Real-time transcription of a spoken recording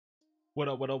What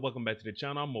up, what up? Welcome back to the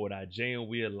channel. I'm MoedotJ and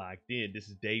we are locked in. This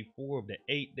is day 4 of the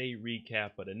 8-day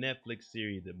recap of the Netflix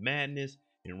series The Madness.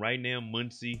 And right now,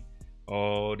 Muncie,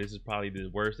 oh, this is probably the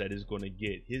worst that it's going to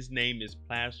get. His name is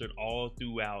plastered all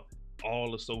throughout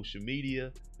all the social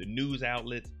media, the news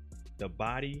outlets. The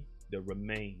body, the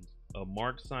remains of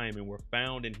Mark Simon were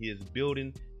found in his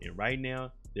building. And right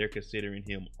now, they're considering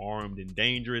him armed and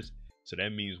dangerous. So that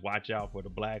means watch out for the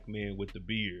black man with the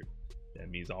beard. That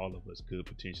means all of us could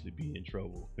potentially be in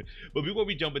trouble. But before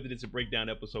we jump into this and break down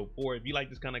episode 4, if you like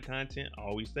this kind of content, I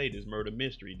always say this murder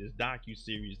mystery, this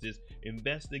docu-series, this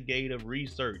investigative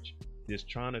research, this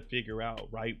trying to figure out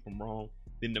right from wrong,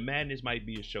 then The Madness might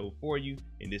be a show for you.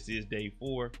 And this is day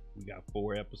 4. We got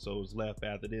 4 episodes left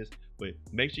after this. But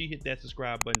make sure you hit that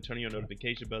subscribe button, turn on your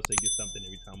notification bell so you get something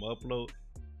every time I upload.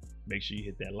 Make sure you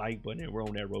hit that like button, and we're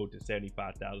on that road to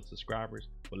 75,000 subscribers.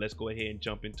 But let's go ahead and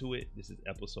jump into it. This is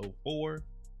episode 4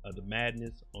 of The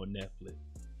Madness on Netflix.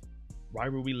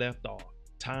 Right where we left off,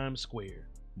 Times Square.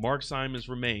 Mark Simon's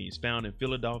remains found in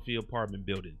Philadelphia apartment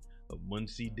building of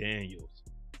Muncie Daniels.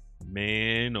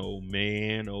 Man, oh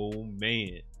man, oh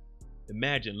man.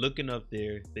 Imagine looking up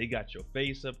there. They got your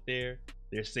face up there.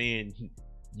 They're saying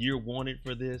you're wanted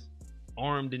for this,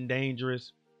 armed and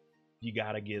dangerous. You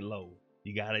gotta get low.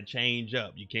 You got to change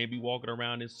up. You can't be walking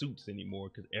around in suits anymore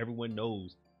because everyone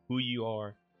knows who you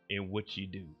are and what you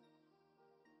do.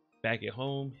 Back at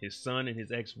home, his son and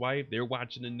his ex-wife, they're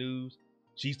watching the news.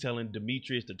 She's telling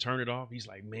Demetrius to turn it off. He's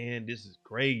like, man, this is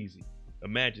crazy.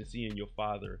 Imagine seeing your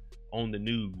father on the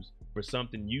news for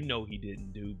something you know he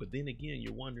didn't do. But then again,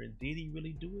 you're wondering, did he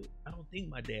really do it? I don't think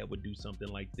my dad would do something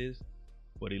like this.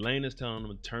 But Elena's telling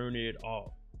him to turn it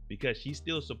off because she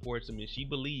still supports him and she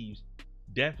believes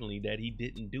definitely that he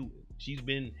didn't do it. She's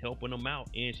been helping him out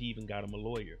and she even got him a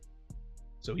lawyer.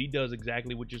 So he does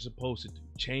exactly what you're supposed to do.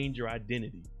 Change your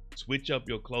identity. Switch up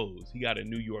your clothes. He got a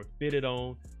New York fitted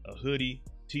on, a hoodie,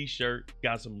 t-shirt,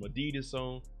 got some Adidas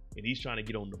on, and he's trying to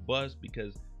get on the bus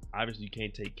because obviously you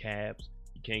can't take cabs,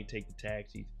 you can't take the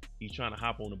taxis. He's trying to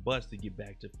hop on a bus to get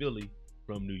back to Philly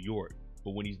from New York.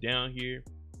 But when he's down here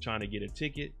trying to get a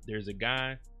ticket, there's a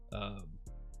guy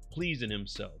pleasing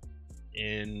himself.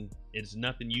 And it's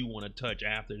nothing you want to touch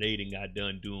after they done got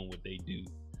done doing what they do.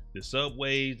 The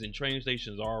subways and train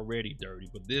stations are already dirty,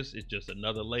 but this is just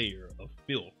another layer of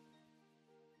filth.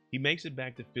 He makes it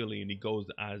back to Philly and he goes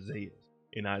to Isaiah's.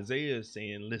 And Isaiah is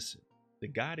saying, listen, the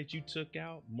guy that you took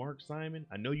out, Mark Simon,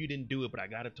 I know you didn't do it, but I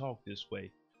got to talk this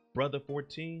way. Brother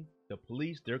 14, the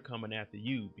police, they're coming after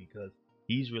you because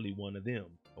he's really one of them,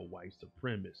 a white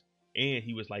supremacist. And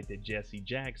he was like the Jesse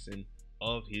Jackson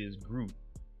of his group.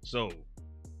 So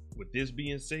with this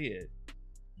being said,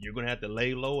 you're going to have to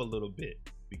lay low a little bit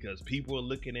because people are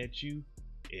looking at you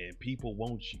and people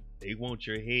want you. They want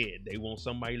your head. They want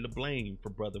somebody to blame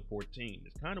for Brother 14.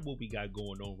 It's kind of what we got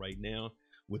going on right now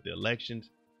with the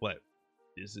elections, but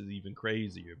this is even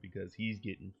crazier because he's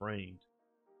getting framed.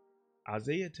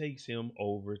 Isaiah takes him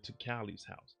over to Callie's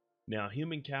house. Now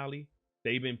him and Callie,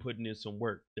 they've been putting in some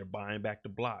work. They're buying back the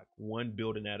block, one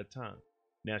building at a time.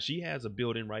 Now she has a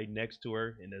building right next to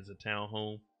her and there's a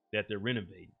townhome that they're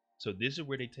renovating. So this is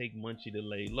where they take Muncie to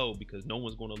lay low because no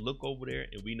one's going to look over there.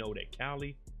 And we know that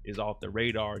Callie is off the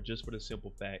radar just for the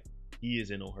simple fact he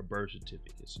isn't on her birth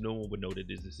certificate. So no one would know that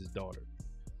this is his daughter.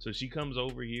 So she comes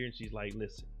over here and she's like,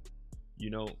 listen,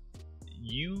 you know,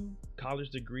 you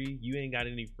college degree, you ain't got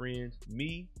any friends.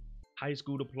 Me, high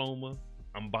school diploma,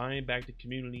 I'm buying back the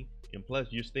community. And plus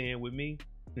you're staying with me.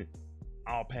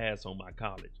 I'll pass on my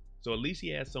college. So at least he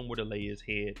has somewhere to lay his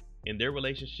head and their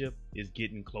relationship is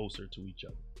getting closer to each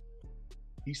other.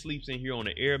 He sleeps in here on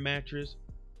an air mattress.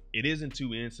 It isn't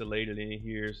too insulated in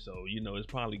here, so you know it's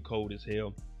probably cold as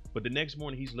hell. But the next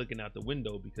morning he's looking out the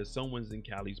window because someone's in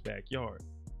Callie's backyard.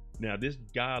 Now this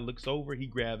guy looks over, he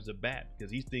grabs a bat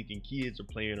because he's thinking kids are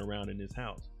playing around in his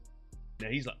house. Now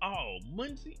he's like, oh,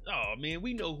 Muncie, oh man,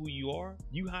 we know who you are.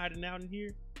 You hiding out in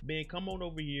here? Man, come on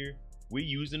over here. We're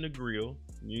using the grill,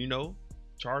 you know.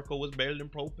 Charcoal is better than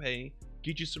propane.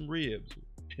 Get you some ribs.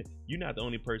 You're not the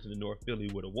only person in North Philly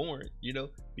with a warrant, you know,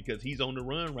 because he's on the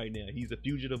run right now. He's a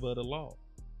fugitive of the law.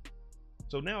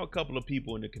 So now a couple of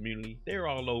people in the community, they're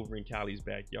all over in Callie's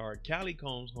backyard. Callie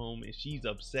comes home and she's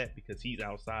upset because he's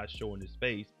outside showing his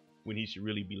face when he should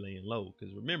really be laying low.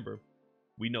 Because remember,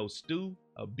 we know Stu,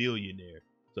 a billionaire.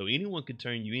 So anyone could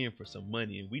turn you in for some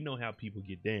money and we know how people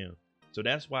get down. So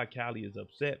that's why Callie is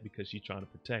upset because she's trying to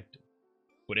protect him.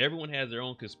 But everyone has their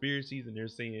own conspiracies and they're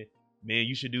saying, man,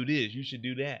 you should do this, you should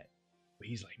do that. But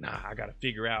he's like, nah, I got to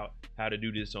figure out how to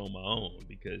do this on my own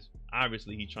because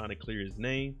obviously he's trying to clear his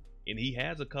name and he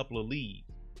has a couple of leads.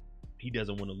 He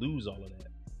doesn't want to lose all of that.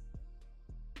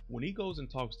 When he goes and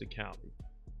talks to Callie,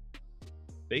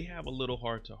 they have a little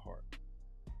heart to heart.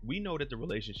 We know that the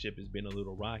relationship has been a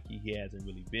little rocky. He hasn't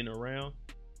really been around,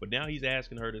 but now he's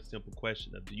asking her the simple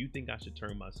question of, do you think I should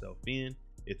turn myself in?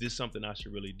 Is this something I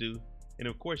should really do? And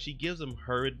of course, she gives him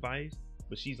her advice,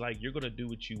 but she's like, you're going to do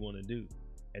what you want to do.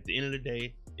 At the end of the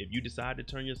day, if you decide to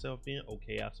turn yourself in,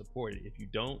 okay, I support it. If you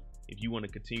don't, if you want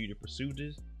to continue to pursue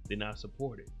this, then I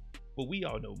support it. But we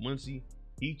all know Muncie,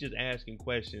 he's just asking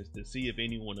questions to see if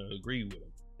anyone will agree with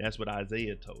him. That's what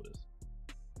Isaiah told us.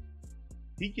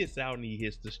 He gets out and he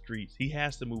hits the streets. He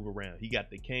has to move around. He got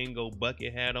the Kango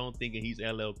bucket hat on, thinking he's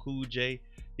LL Cool J.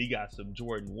 He got some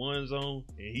Jordan 1s on,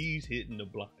 and he's hitting the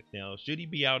block. Now, should he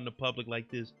be out in the public like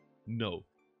this? No.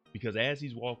 Because as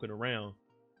he's walking around,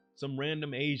 some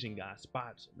random Asian guy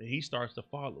spots him, and he starts to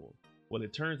follow him. Well,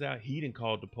 it turns out he didn't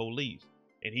call the police,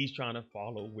 and he's trying to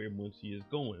follow where Muncie is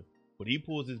going. But he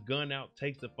pulls his gun out,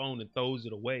 takes the phone, and throws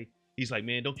it away. He's like,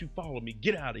 man, don't you follow me.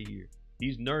 Get out of here.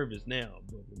 He's nervous now.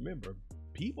 But remember,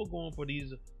 people going for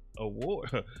these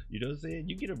awards, you know what I'm saying?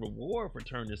 You get a reward for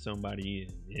turning somebody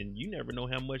in, and you never know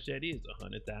how much that is.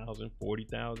 100,000,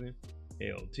 40,000,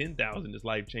 hell, 10,000 is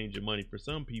life-changing money for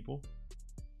some people.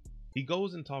 He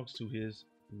goes and talks to his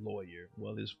lawyer,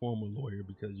 well, his former lawyer,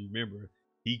 because you remember,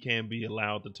 he can't be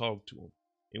allowed to talk to him.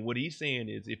 And what he's saying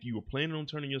is, if you were planning on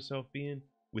turning yourself in,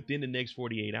 within the next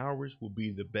 48 hours will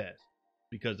be the best.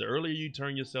 Because the earlier you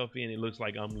turn yourself in, it looks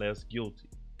like I'm less guilty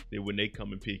than when they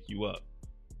come and pick you up.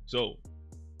 So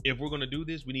if we're going to do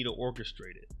this, we need to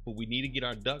orchestrate it, but we need to get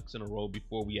our ducks in a row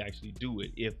before we actually do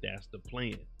it, if that's the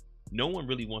plan. No one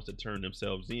really wants to turn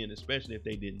themselves in, especially if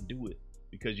they didn't do it,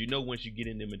 because you know, once you get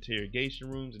in them interrogation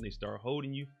rooms and they start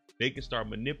holding you, they can start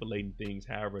manipulating things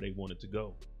however they want it to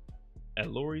go.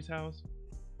 At Lori's house,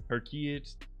 her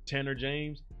kids, Tanner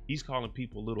James, he's calling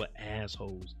people little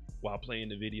assholes while playing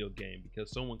the video game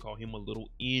because someone called him a little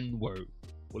N-word.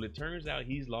 Well, it turns out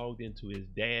he's logged into his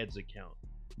dad's account,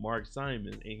 Mark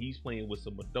Simon, and he's playing with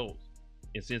some adults.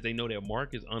 And since they know that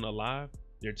Mark is unalive,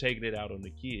 they're taking it out on the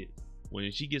kids. When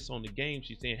she gets on the game,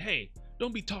 she's saying, hey,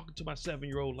 don't be talking to my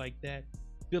 7-year-old like that,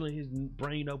 filling his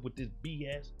brain up with this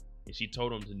BS. And she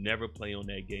told him to never play on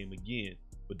that game again.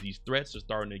 But these threats are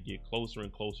starting to get closer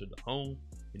and closer to home.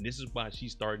 And this is why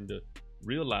she's starting to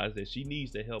realize that she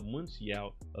needs to help Muncie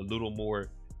out a little more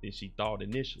than she thought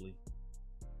initially.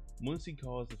 Muncie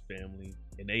calls his family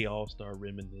and they all start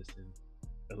reminiscing.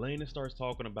 Elena starts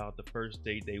talking about the first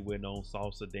date they went on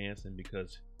salsa dancing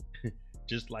because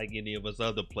just like any of us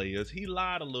other players, he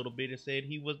lied a little bit and said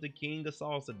he was the king of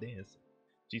salsa dancing.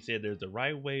 She said there's the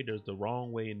right way, there's the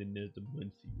wrong way, and then there's the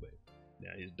Muncie way.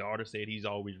 Now his daughter said he's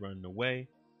always running away.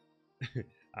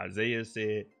 Isaiah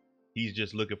said he's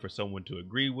just looking for someone to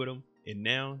agree with him. And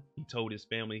now he told his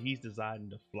family he's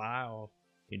deciding to fly off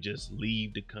and just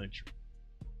leave the country.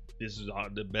 This is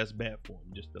the best bet for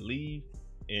him, just to leave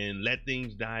and let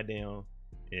things die down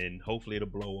and hopefully it'll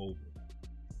blow over.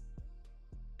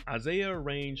 Isaiah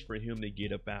arranged for him to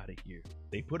get up out of here.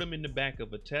 They put him in the back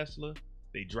of a Tesla.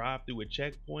 They drive through a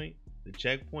checkpoint. The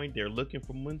checkpoint, they're looking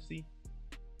for Muncie.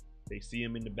 They see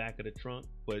him in the back of the trunk,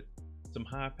 but some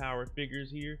high-powered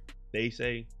figures here, they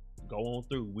say, go on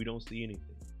through, we don't see anything.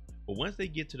 But once they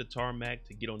get to the tarmac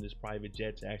to get on this private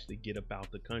jet to actually get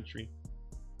about the country,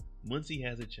 Muncie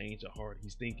has a change of heart.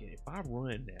 He's thinking, if I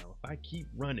run now, if I keep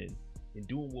running and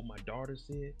doing what my daughter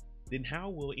said, then how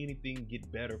will anything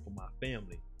get better for my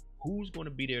family? Who's going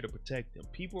to be there to protect them?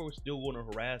 People are still going to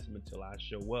harass him until I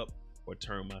show up or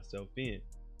turn myself in.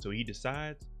 So he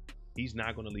decides he's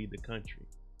not going to leave the country.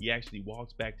 He actually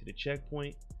walks back to the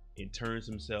checkpoint and turns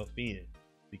himself in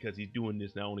because he's doing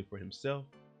this not only for himself,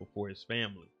 but for his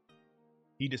family.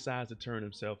 He decides to turn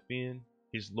himself in.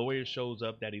 His lawyer shows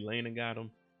up that Elena got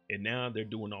him, and now they're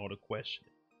doing all the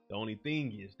questioning. The only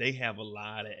thing is they have a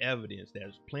lot of evidence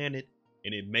that's planted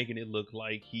and it making it look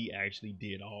like he actually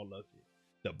did all of it.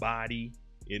 The body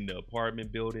in the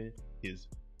apartment building, his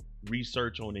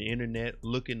research on the internet,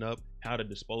 looking up how to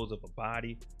dispose of a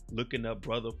body, looking up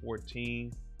Brother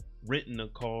 14, renting a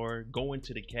car, going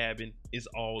to the cabin, it's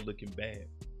all looking bad.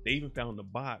 They even found the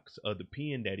box of the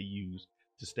pen that he used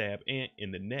to stab Ant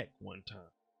in the neck one time.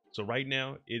 So right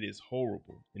now it is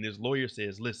horrible. And his lawyer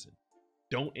says, listen,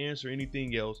 don't answer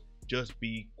anything else. Just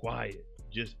be quiet.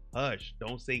 Just hush.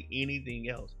 Don't say anything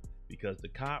else because the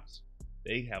cops,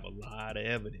 they have a lot of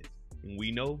evidence. And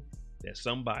we know that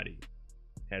somebody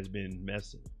has been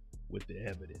messing with the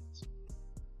evidence.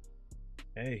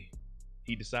 Hey,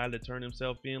 he decided to turn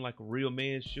himself in like a real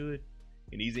man should.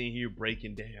 And he's in here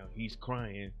breaking down. He's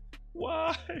crying.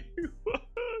 Why?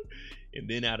 And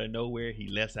then out of nowhere, he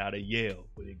lets out a yell,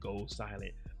 but it goes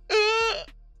silent.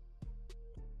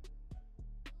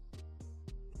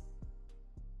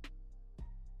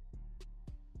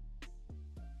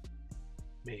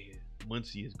 Man,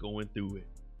 Muncie is going through it.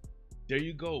 There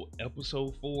you go,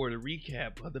 episode 4, the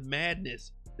recap of the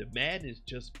madness. The madness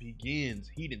just begins.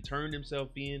 He done turned himself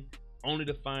in, only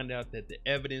to find out that the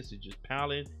evidence is just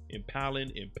piling and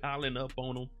piling and piling up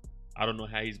on him. I don't know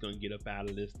how he's gonna get up out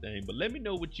of this thing, but let me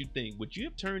know what you think. Would you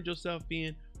have turned yourself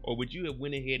in, or would you have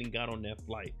went ahead and got on that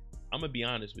flight? I'm gonna be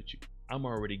honest with you. I'm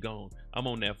already gone. I'm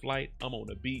on that flight. I'm on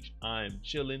the beach. I'm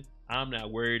chilling. I'm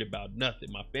not worried about nothing.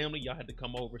 My family, y'all had to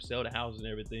come over, sell the house and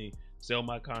everything, sell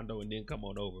my condo, and then come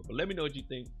on over. But let me know what you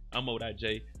think. I'm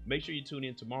MoedotJ. Make sure you tune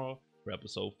in tomorrow for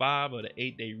episode 5 of the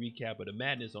 8-day recap of the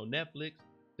madness on Netflix.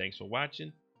 Thanks for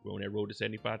watching. We're on that road to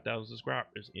 75,000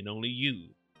 subscribers, and only you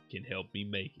can help me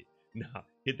make it. Now,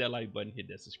 hit that like button, hit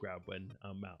that subscribe button.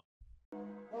 I'm out.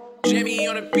 Jimmy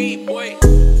on the beat, boy.